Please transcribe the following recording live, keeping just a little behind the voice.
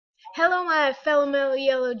Hello, my fellow mellow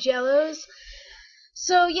yellow jellos.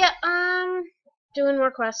 So yeah, doing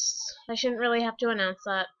more quests. I shouldn't really have to announce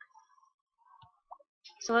that.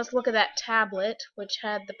 So let's look at that tablet, which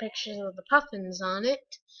had the pictures of the puffins on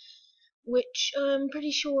it, which I'm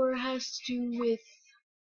pretty sure has to do with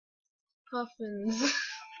puffins.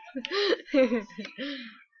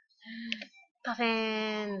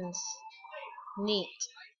 Puffins. Neat.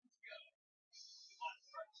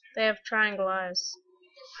 They have triangle eyes.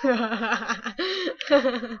 I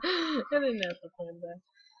didn't know if I played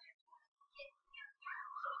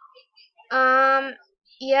that.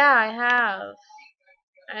 Yeah, I have.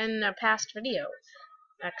 In a past video,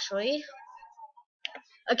 actually.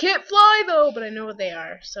 I can't fly though, but I know what they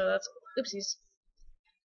are, so that's oopsies.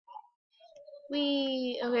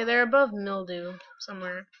 Okay, they're above Mildew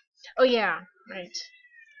somewhere. Oh yeah, right.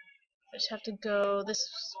 I just have to go this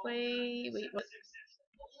way. Wait, what?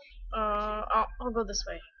 I'll go this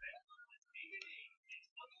way.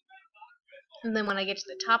 And then when I get to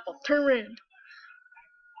the top, I'll turn around.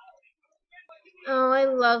 Oh, I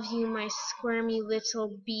love you, my squirmy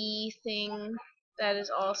little bee thing. That is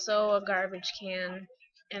also a garbage can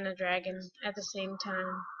and a dragon at the same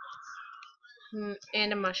time.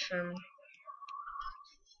 And a mushroom.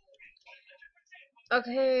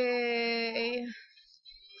 Okay.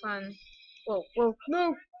 Fun. Whoa, whoa,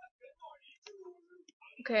 no!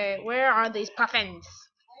 Okay, where are these puffins?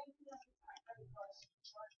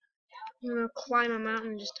 I'm gonna climb a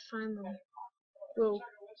mountain just to find them. Whoa.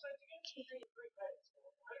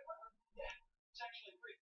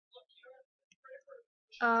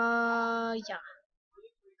 Yeah.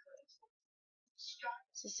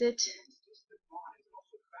 Is this it?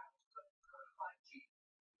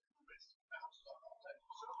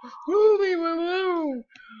 Woo!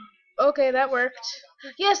 Okay, that worked.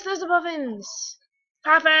 Yes, there's the puffins!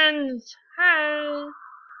 Puffins! Hi!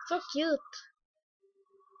 So cute.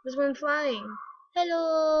 There's one flying.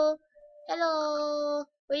 Hello! Hello!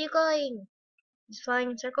 Where are you going? He's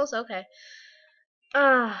flying in circles? Okay.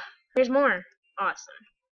 Here's more. Awesome.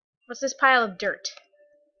 What's this pile of dirt?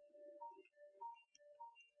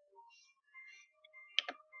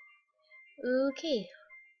 Okay.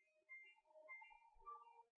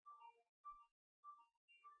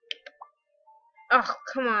 Oh,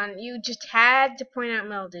 come on. You just had to point out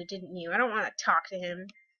Mildew, didn't you? I don't want to talk to him.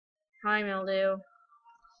 Hi, Mildew.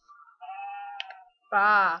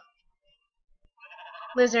 Bah.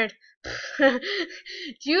 Lizard. Do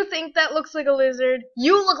you think that looks like a lizard?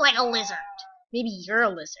 You look like a lizard. Maybe you're a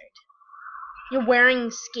lizard. You're wearing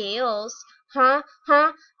scales. Huh?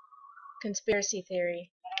 Huh? Conspiracy theory.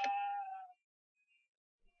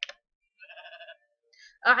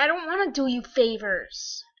 I don't want to do you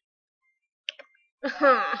favors.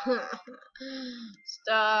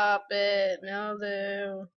 Stop it,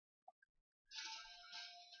 Mildew.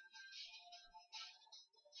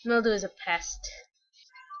 Mildew is a pest.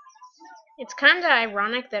 It's kinda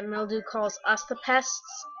ironic that Mildew calls us the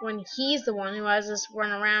pests when he's the one who has us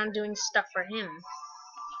run around doing stuff for him.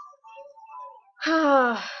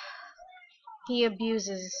 He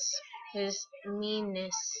abuses his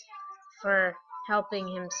meanness for helping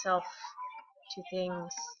himself to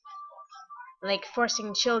things. Like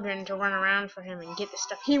forcing children to run around for him and get the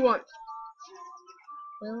stuff he wants.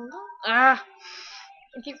 I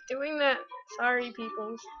keep doing that. Sorry,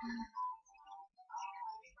 peoples.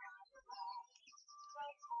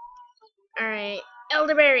 Alright,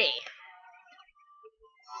 elderberry.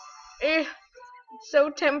 So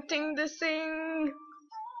tempting to sing.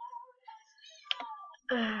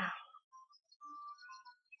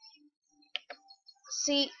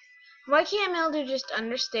 See, why can't Mildew just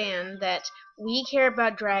understand that we care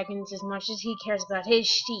about dragons as much as he cares about his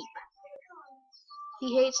sheep?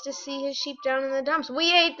 He hates to see his sheep down in the dumps. We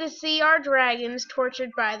hate to see our dragons tortured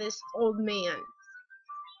by this old man.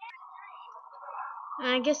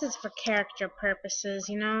 I guess it's for character purposes,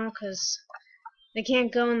 you know, because they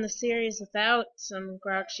can't go in the series without some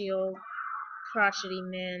grouchy old crotchety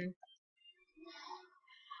man.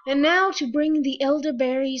 And now to bring the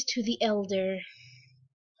elderberries to the elder,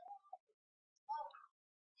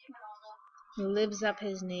 who lives up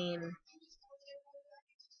his name.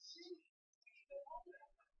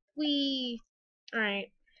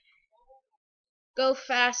 Alright. Go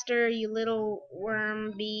faster, you little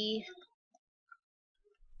worm bee.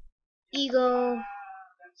 Eagle,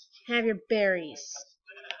 have your berries.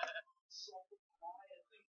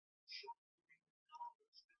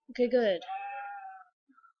 Okay, good.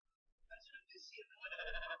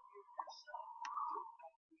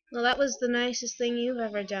 Well, that was the nicest thing you've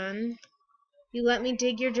ever done. You let me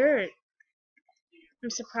dig your dirt. I'm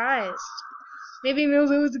surprised. Maybe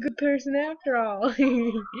Mildew was a good person after all.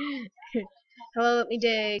 Hello, let me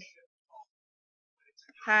dig.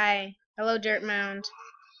 Hi. Hello, dirt mound.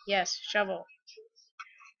 Yes, shovel.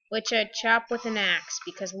 Which I chop with an axe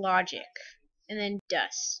because logic. And then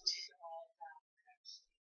dust.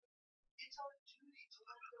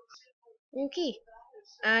 Okay.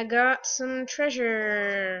 I got some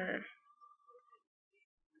treasure.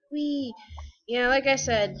 Whee! Yeah, like I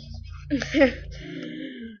said,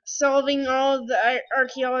 solving all of the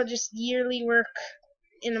archaeologist's yearly work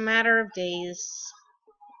in a matter of days.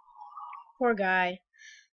 Poor guy.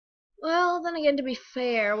 Well, then again, to be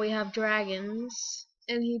fair, we have dragons,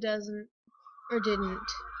 and he doesn't, or didn't,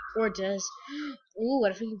 or does. Ooh,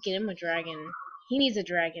 what if we could get him a dragon? He needs a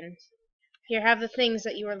dragon. Here, have the things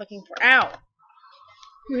that you were looking for. Ow!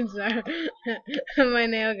 Sorry. My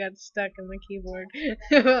nail got stuck in the keyboard.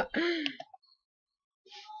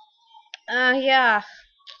 Yeah.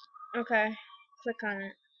 Okay. Click on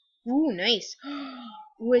it. Ooh, nice.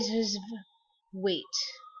 Wizards. Wait.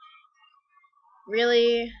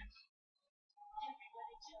 Really?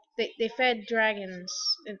 They fed dragons.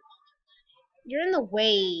 You're in the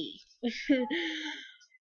way.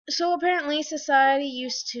 So apparently society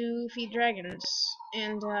used to feed dragons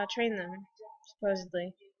and train them,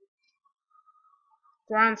 supposedly.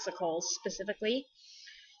 Gronsicles, specifically.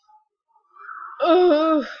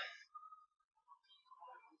 Oh,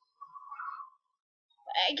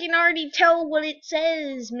 I can already tell what it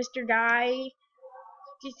says, Mr. Guy.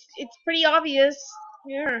 It's pretty obvious.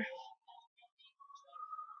 Yeah.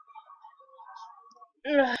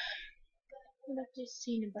 Ugh. What I've just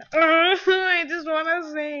seen about. I just want to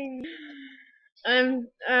sing. I'm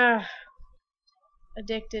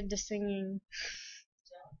addicted to singing.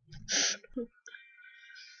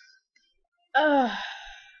 I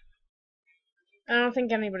don't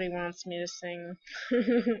think anybody wants me to sing.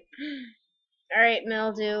 Alright,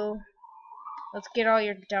 Mildew. Let's get all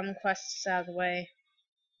your dumb quests out of the way.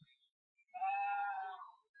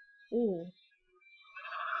 Ooh.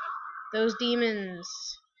 Those demons.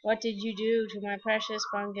 What did you do to my precious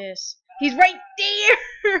fungus? He's right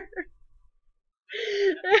there!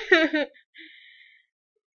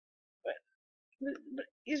 but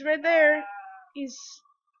he's right there. He's...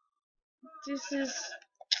 This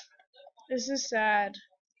is sad.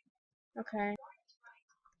 Okay.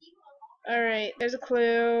 Alright, there's a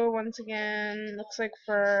clue. Once again, looks like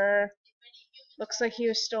fur. Looks like he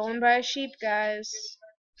was stolen by a sheep, guys.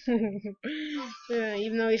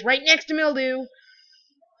 Even though he's right next to Mildew.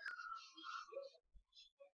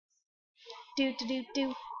 Do do do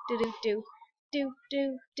do do do do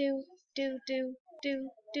do do do do do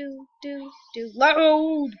do do do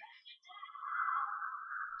load.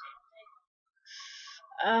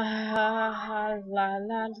 La la la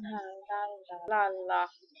la la la la la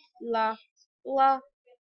la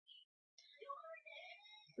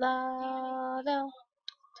la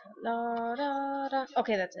la la.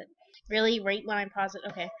 Okay, that's it. Really, right when I pause it.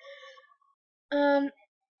 Okay.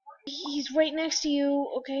 He's right next to you.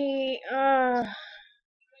 Okay.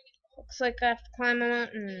 Looks like I have to climb a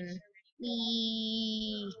mountain.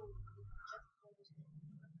 Eee.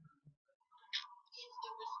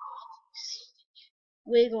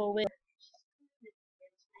 Wiggle, wiggle.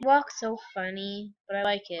 Walk so funny, but I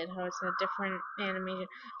like it how it's a different animation.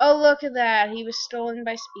 Oh, look at that! He was stolen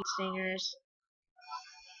by speed stingers.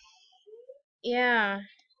 Yeah,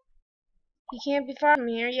 he can't be far from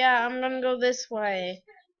here. Yeah, I'm gonna go this way,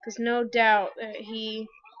 cause no doubt that he.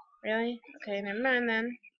 Really? Okay, never mind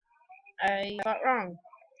then. I thought wrong.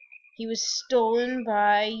 He was stolen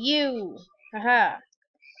by you. Haha.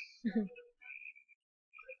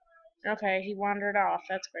 Okay, he wandered off.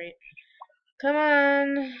 That's great. Come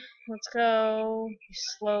on, let's go. You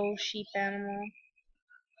slow sheep animal.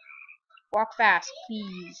 Walk fast,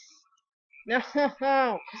 please. No!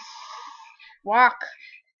 Walk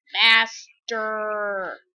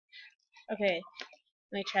faster! Okay,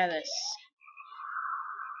 let me try this.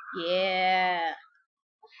 Yeah!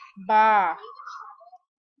 Bah!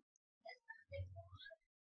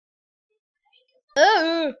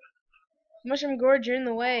 Oh! Mushroom Gorge, you're in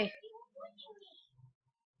the way.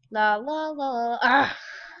 La la la. Ah!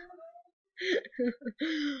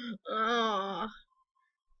 Oh,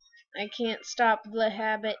 I can't stop the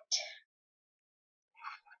habit.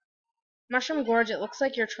 Mushroom Gorge, it looks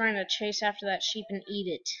like you're trying to chase after that sheep and eat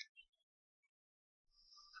it.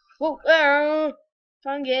 Whoa! Oh!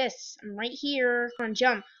 Fungus! I'm right here. Come on,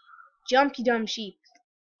 jump. Jump, you dumb sheep.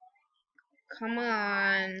 Come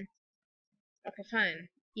on. Okay, fine.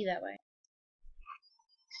 Be that way.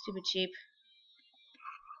 Stupid sheep.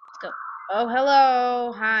 Let's go. Oh,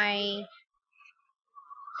 hello. Hi.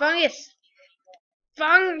 Fungus!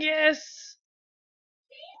 fungus!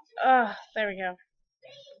 Ugh, there we go.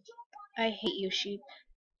 I hate you, sheep.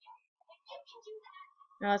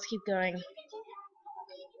 Now let's keep going.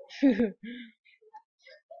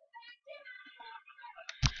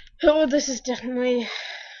 Oh, this is definitely...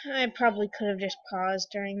 I probably could have just paused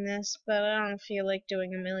during this, but I don't feel like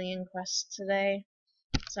doing a million quests today.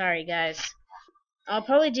 Sorry, guys. I'll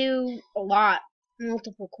probably do a lot,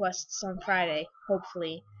 multiple quests on Friday,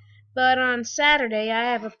 hopefully. But on Saturday,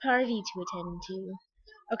 I have a party to attend to.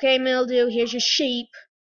 Okay, Mildew, here's your sheep.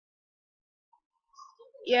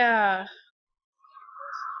 Yeah.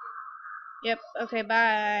 Yep, okay,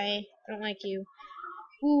 bye. I don't like you.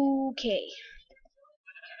 Okay.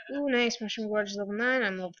 Ooh, nice. Mushroom Gorge is level 9.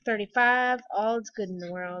 I'm level 35. All is good in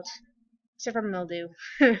the world. Except for Mildew.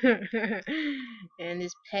 And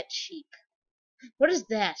his pet sheep. What is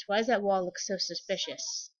that? Why does that wall look so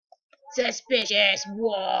suspicious? Suspicious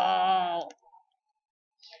wall!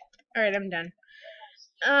 Alright, I'm done.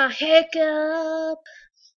 Hiccup!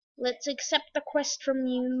 Let's accept the quest from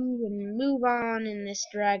you and move on in this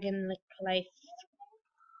dragon-like life.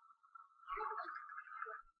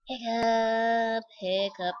 Hiccup,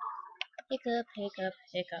 hiccup, hiccup, hiccup,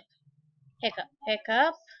 hiccup, hiccup,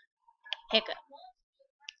 hiccup, hiccup.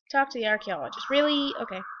 Talk to the archaeologist. Really?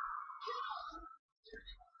 Okay.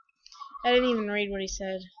 I didn't even read what he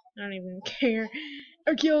said. I don't even care.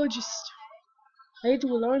 Archaeologist. I hate to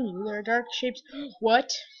alarm you. There are dark shapes.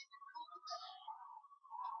 What?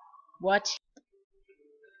 What?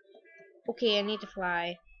 Okay, I need to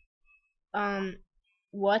fly.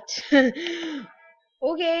 What?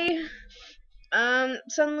 Okay.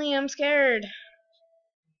 Suddenly I'm scared.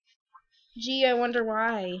 Gee, I wonder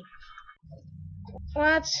why.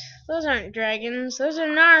 What? Those aren't dragons. Those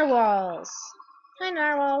are narwhals. Hi,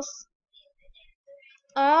 narwhals.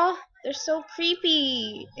 Aw, they're so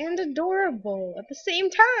creepy and adorable at the same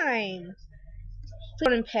time. Please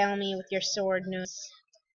don't impale me with your sword nose.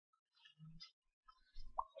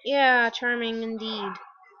 Yeah, charming indeed.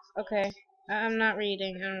 Okay, I'm not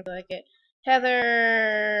reading. I don't like it.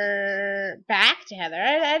 Heather... Back to Heather.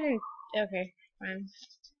 I didn't... Okay, fine.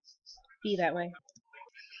 Be that way.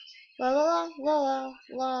 La la la la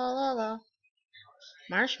la la la.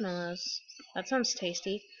 Marshmallows. That sounds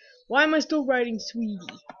tasty. Why am I still riding Sweetie?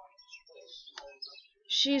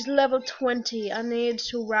 She's level 20, unable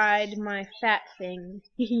to ride my fat thing.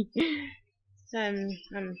 I'm,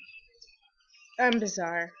 I'm, I'm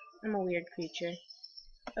bizarre. I'm a weird creature.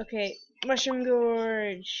 Okay, Mushroom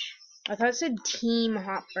Gorge. I thought it said Team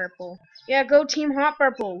Hot Purple. Yeah, go Team Hot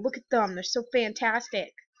Purple. Look at them. They're so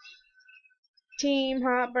fantastic. Team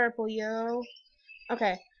Hot Purple, yo.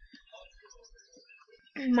 Okay.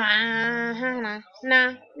 Nah,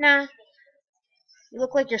 nah. You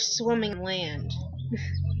look like you're swimming land.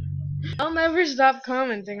 I'll never stop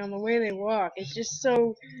commenting on the way they walk. It's just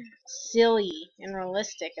so silly and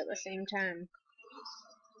realistic at the same time.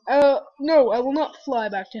 No, I will not fly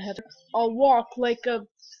back to Heather. I'll walk like a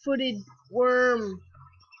footed worm.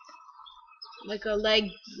 Like a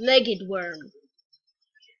legged worm.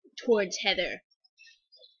 Towards Heather.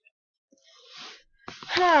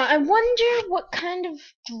 Huh, I wonder what kind of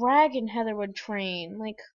dragon Heather would train.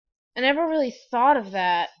 Like, I never really thought of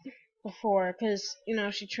that before, because, you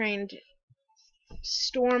know, she trained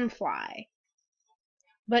Stormfly.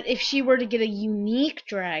 But if she were to get a unique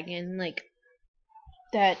dragon, like,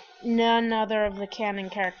 that none other of the canon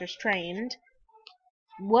characters trained,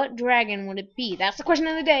 what dragon would it be? That's the question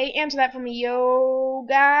of the day. Answer that for me, yo,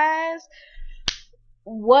 guys.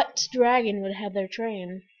 What dragon would Heather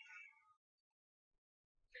train?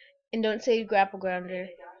 And don't say grapple grounder,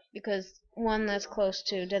 because one, that's close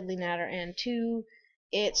to Deadly Natter, and two,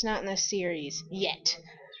 it's not in the series yet.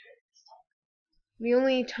 The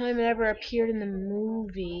only time it ever appeared in the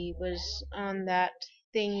movie was on that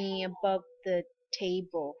thingy above the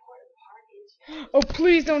table. Oh,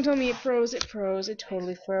 please don't tell me it froze. It froze. It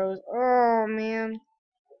totally froze. Oh, man.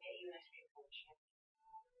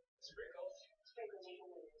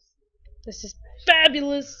 This is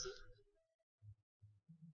fabulous.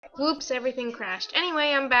 Whoops, everything crashed.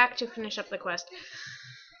 Anyway, I'm back to finish up the quest.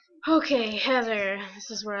 Okay, Heather.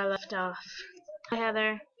 This is where I left off. Hi,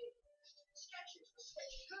 Heather.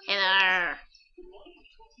 Heather.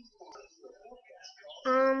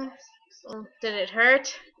 Well, did it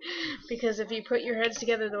hurt? Because if you put your heads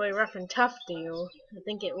together the way Rough and Tough do, I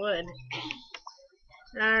think it would.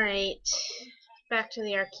 Alright. Back to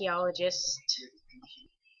the archaeologist.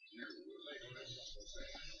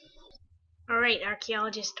 Alright,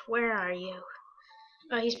 archaeologist, where are you?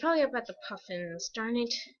 He's probably up at the puffins. Darn it.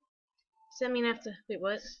 Does that mean I have to... Wait,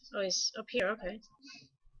 what? Oh, he's up here. Okay.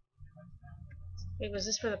 Wait, was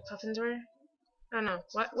this where the puffins were? Oh no.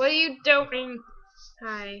 What are you doing?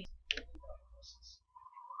 Hi.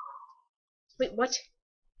 Wait, what?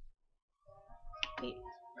 Wait,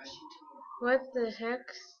 what the heck?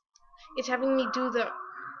 It's having me do the...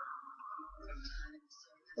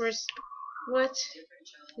 Where's... What?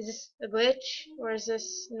 Is this a glitch? Or is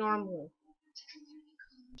this normal?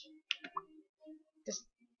 This...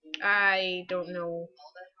 I don't know.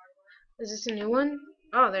 Is this a new one?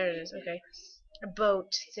 Oh, there it is. Okay. A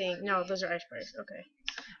boat thing. No, those are icebergs. Okay.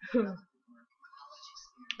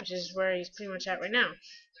 Which is where he's pretty much at right now.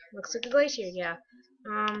 Looks like a glacier, yeah.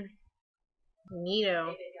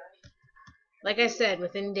 Neato. Like I said,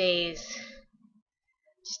 within days.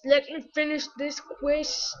 Just let me finish this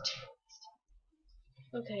quest.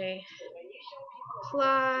 Okay.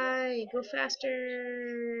 Fly! Go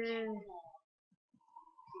faster!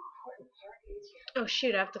 Oh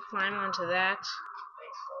shoot, I have to climb onto that.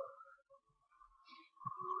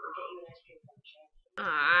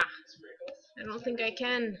 Ah, I don't think I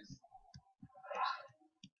can.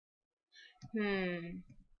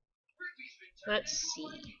 Let's see.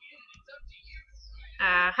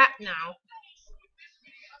 Ha, no.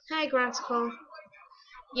 Hi, Gruntsicle.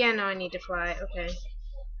 Yeah, no, I need to fly. Okay.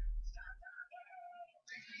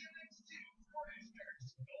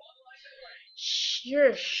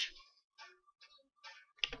 Shush.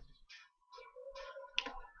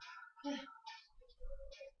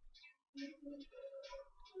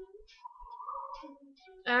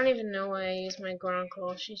 I don't even know why I use my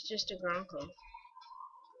Gronkle. She's just a Gronkle.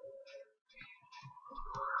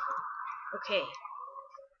 Okay.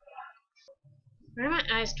 Why are my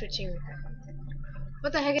eyes twitching?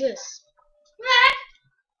 What the heck is this?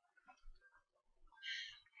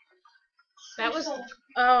 That was...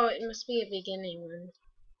 Oh, it must be a beginning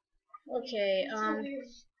one. Okay,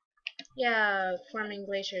 yeah, forming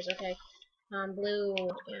glaciers, okay. Blue,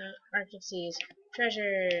 yeah, Arctic seas.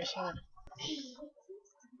 Treasures.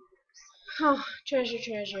 Oh,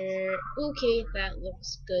 treasure. Okay, that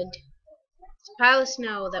looks good. It's a pile of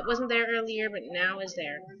snow that wasn't there earlier, but now is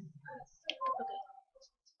there. Okay.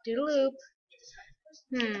 Doodaloop.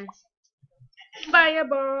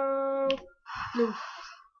 Fireball. Oof.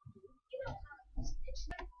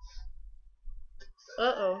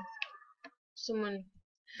 Uh-oh. Someone...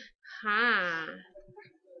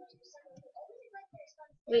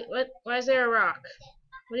 Wait, what? Why is there a rock?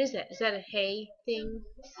 What is that? Is that a hay thing?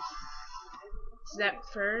 Is that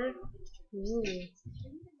fur? Ooh.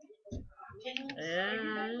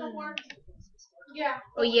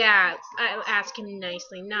 Oh yeah, I'll ask him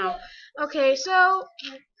nicely. No. Okay, so...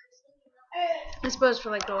 I suppose for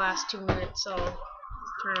like the last 2 minutes I'll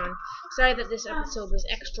turn on. Sorry that this episode was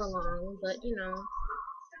extra long, but you know...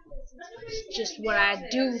 It's just what I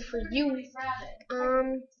do for you.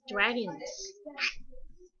 Dragons.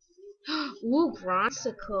 Ooh,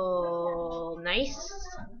 Bronsicle. Nice.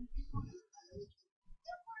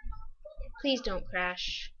 Please don't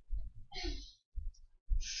crash.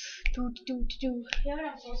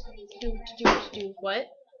 What?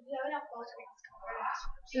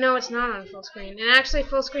 No, it's not on full screen. And actually,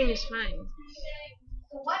 full screen is fine.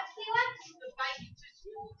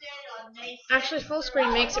 Actually, full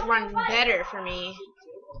screen makes it run better for me.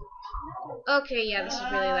 Okay, yeah, this is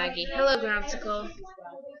really laggy. Hello, Gruntsicle.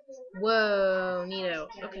 Whoa, neato.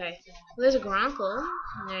 Okay. Well, there's a Gronkle.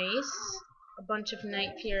 Nice. A bunch of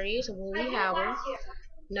Night Furies. A Woolly Howl.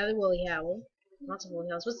 Another Woolly Howl. Lots of Woolly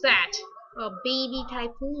Howls. What's that? Oh, baby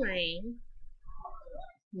Typhoon Rain.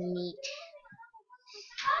 Neat.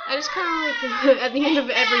 I just kind of like, at the end of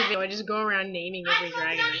every video, I just go around naming every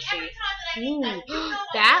dragon I see. Ooh,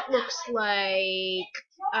 that looks like,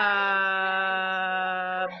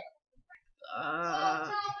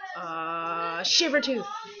 Shivertooth.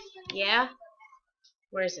 Yeah?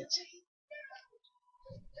 Where is it?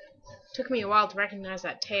 Took me a while to recognize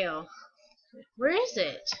that tail. Where is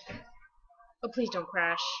it? Oh, please don't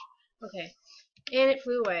crash. Okay. And it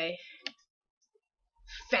flew away.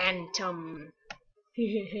 Phantom.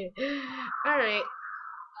 Alright.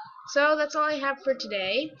 So, that's all I have for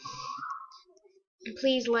today.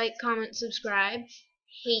 Please like, comment, subscribe.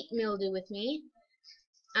 Hate mildew with me.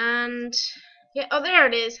 And, yeah, oh, there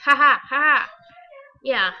it is. Haha, haha.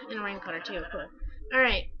 Yeah, and a rain cutter too. Cool.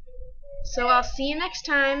 Alright. So, I'll see you next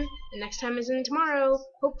time. The next time is in tomorrow.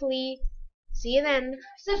 Hopefully. See you then.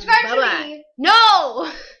 Subscribe Bye-bye. to me!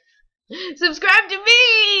 No! Subscribe to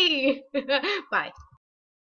me! Bye.